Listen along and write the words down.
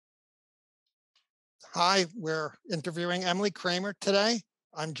Hi, we're interviewing Emily Kramer today.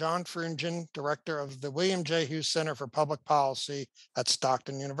 I'm John Frungen, director of the William J. Hughes Center for Public Policy at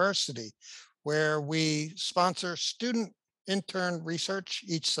Stockton University, where we sponsor student intern research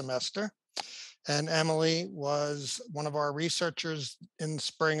each semester. And Emily was one of our researchers in the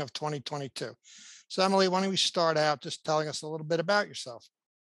spring of 2022. So, Emily, why don't we start out just telling us a little bit about yourself?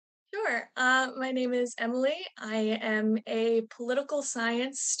 Sure. My name is Emily. I am a political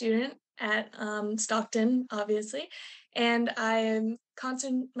science student at Stockton, obviously, and I am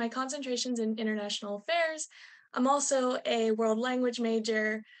my concentrations in international affairs. I'm also a world language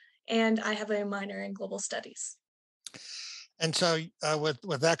major, and I have a minor in global studies. And so,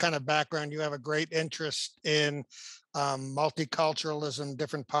 with that kind of background, you have a great interest in multiculturalism,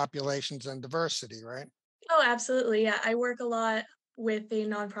 different populations, and diversity, right? Oh, absolutely. Yeah, I work a lot with a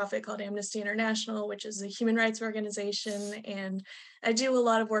nonprofit called Amnesty International, which is a human rights organization, and I do a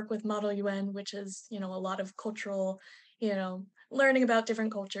lot of work with Model UN, which is, a lot of cultural, learning about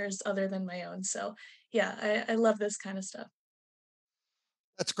different cultures other than my own. So, yeah, I love this kind of stuff.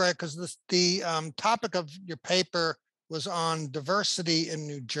 That's great because the topic of your paper was on diversity in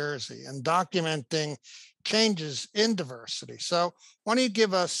New Jersey and documenting changes in diversity. So, why don't you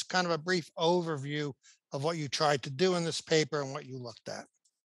give us kind of a brief overview of what you tried to do in this paper and what you looked at?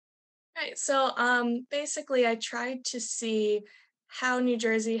 Right. So, basically, I tried to see how New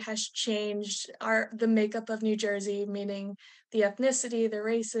Jersey has changed the makeup of New Jersey, meaning the ethnicity, the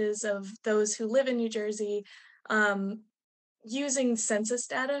races of those who live in New Jersey, um, using census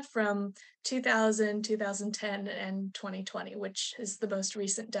data from 2000, 2010, and 2020, which is the most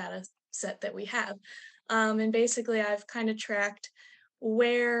recent data set that we have. And basically, I've kind of tracked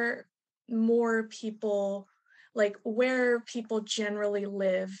where more people, like where people generally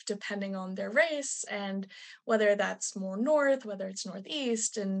live, depending on their race, and whether that's more north, whether it's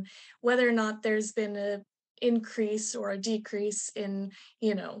northeast, and whether or not there's been a increase or a decrease in,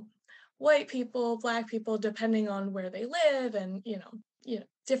 you know, white people, black people, depending on where they live, and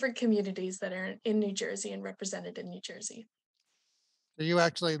different communities that are in New Jersey and represented in New Jersey. So you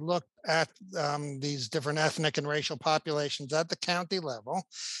actually looked at these different ethnic and racial populations at the county level,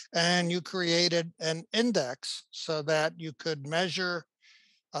 and you created an index so that you could measure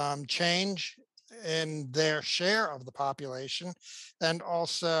change in their share of the population, and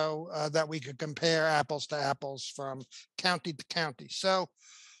also that we could compare apples to apples from county to county. So,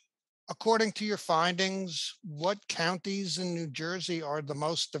 according to your findings, what counties in New Jersey are the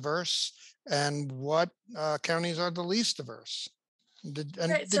most diverse, and what counties are the least diverse?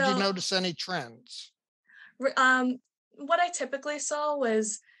 Right. Did you So, notice any trends? r- um, what I typically saw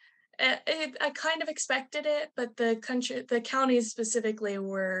was I kind of expected it, but the counties specifically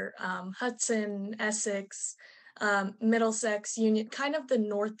were Hudson, Essex, Middlesex, Union, kind of the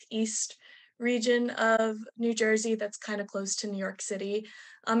northeast region of New Jersey that's kind of close to New York City.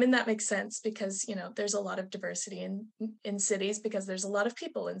 And that makes sense because, there's a lot of diversity in cities because there's a lot of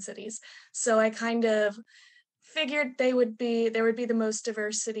people in cities. So I kind of figured there would be the most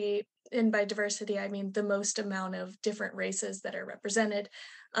diversity, and by diversity I mean the most amount of different races that are represented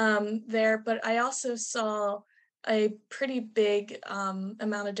there. But I also saw a pretty big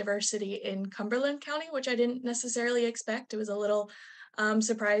amount of diversity in Cumberland County, which I didn't necessarily expect. It was a little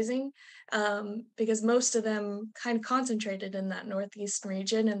surprising because most of them kind of concentrated in that northeast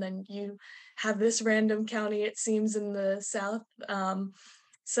region, and then you have this random county, it seems, in the south.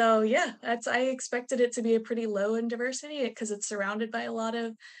 So yeah, that's I expected it to be a pretty low in diversity because it's surrounded by a lot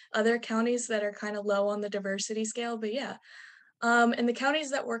of other counties that are kind of low on the diversity scale. But yeah, and the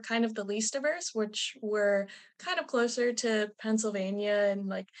counties that were kind of the least diverse, which were kind of closer to Pennsylvania and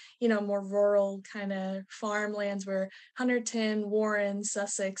like, more rural kind of farmlands were Hunterton, Warren,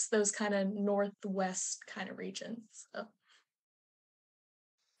 Sussex, those kind of northwest kind of regions. So.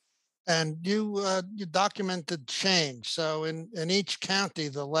 And you documented change. So in each county,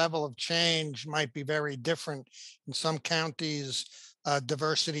 the level of change might be very different. In some counties,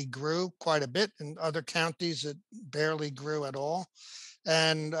 diversity grew quite a bit. In other counties, it barely grew at all.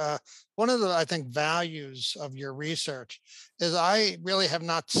 And one of the, I think, values of your research is I really have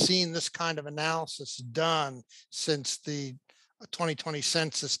not seen this kind of analysis done since the 2020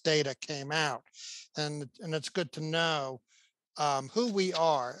 census data came out. And it's good to know who we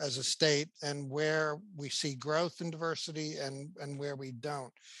are as a state and where we see growth in diversity and where we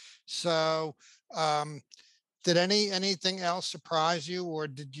don't. So, um, did anything else surprise you, or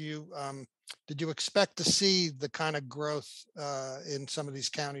did you expect to see the kind of growth in some of these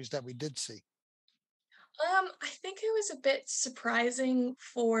counties that we did see? I think it was a bit surprising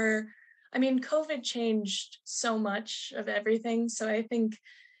I mean, COVID changed so much of everything. So I think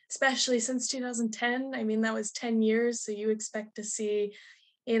especially since 2010. I mean, that was 10 years, so you expect to see,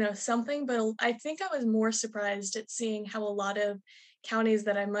 something, but I think I was more surprised at seeing how a lot of counties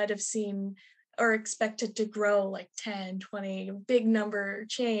that I might have seen or expected to grow like 10, 20, big number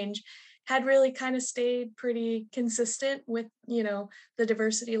change, had really kind of stayed pretty consistent with, the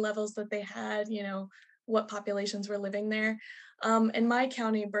diversity levels that they had, what populations were living there. In my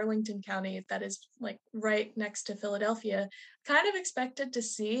county, Burlington County, that is like right next to Philadelphia, kind of expected to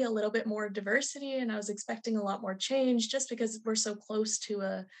see a little bit more diversity, and I was expecting a lot more change just because we're so close to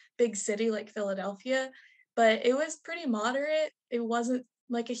a big city like Philadelphia. But it was pretty moderate. It wasn't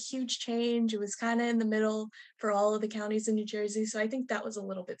like a huge change. It was kind of in the middle for all of the counties in New Jersey. So I think that was a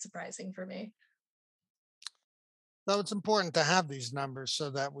little bit surprising for me. So it's important to have these numbers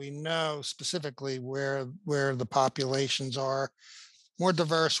so that we know specifically where the populations are more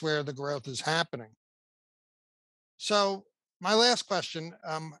diverse, where the growth is happening. So my last question,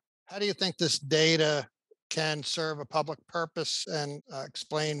 how do you think this data can serve a public purpose and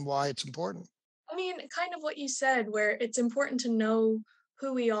explain why it's important? I mean, kind of what you said, where it's important to know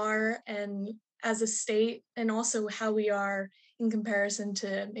who we are and as a state, and also how we are in comparison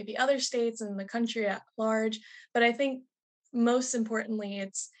to maybe other states and the country at large. But I think most importantly,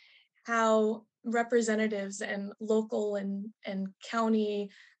 it's how representatives and local and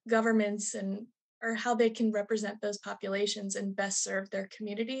county governments and or how they can represent those populations and best serve their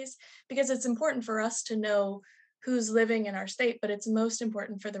communities, because it's important for us to know who's living in our state, but it's most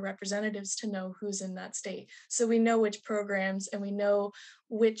important for the representatives to know who's in that state. So we know which programs and we know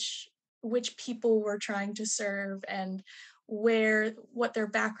which which people we're trying to serve and where what their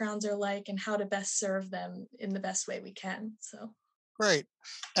backgrounds are like and how to best serve them in the best way we can. So Great.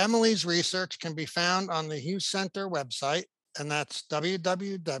 Emily's research can be found on the Hughes Center website, and that's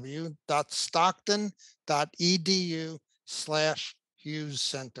www.stockton.edu/Hughes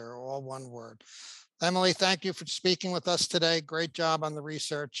Center, all one word. Emily, thank you for speaking with us today. Great job on the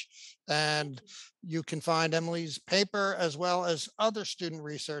research. thank And you. you can find Emily's paper as well as other student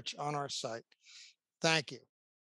research on our site. Thank you.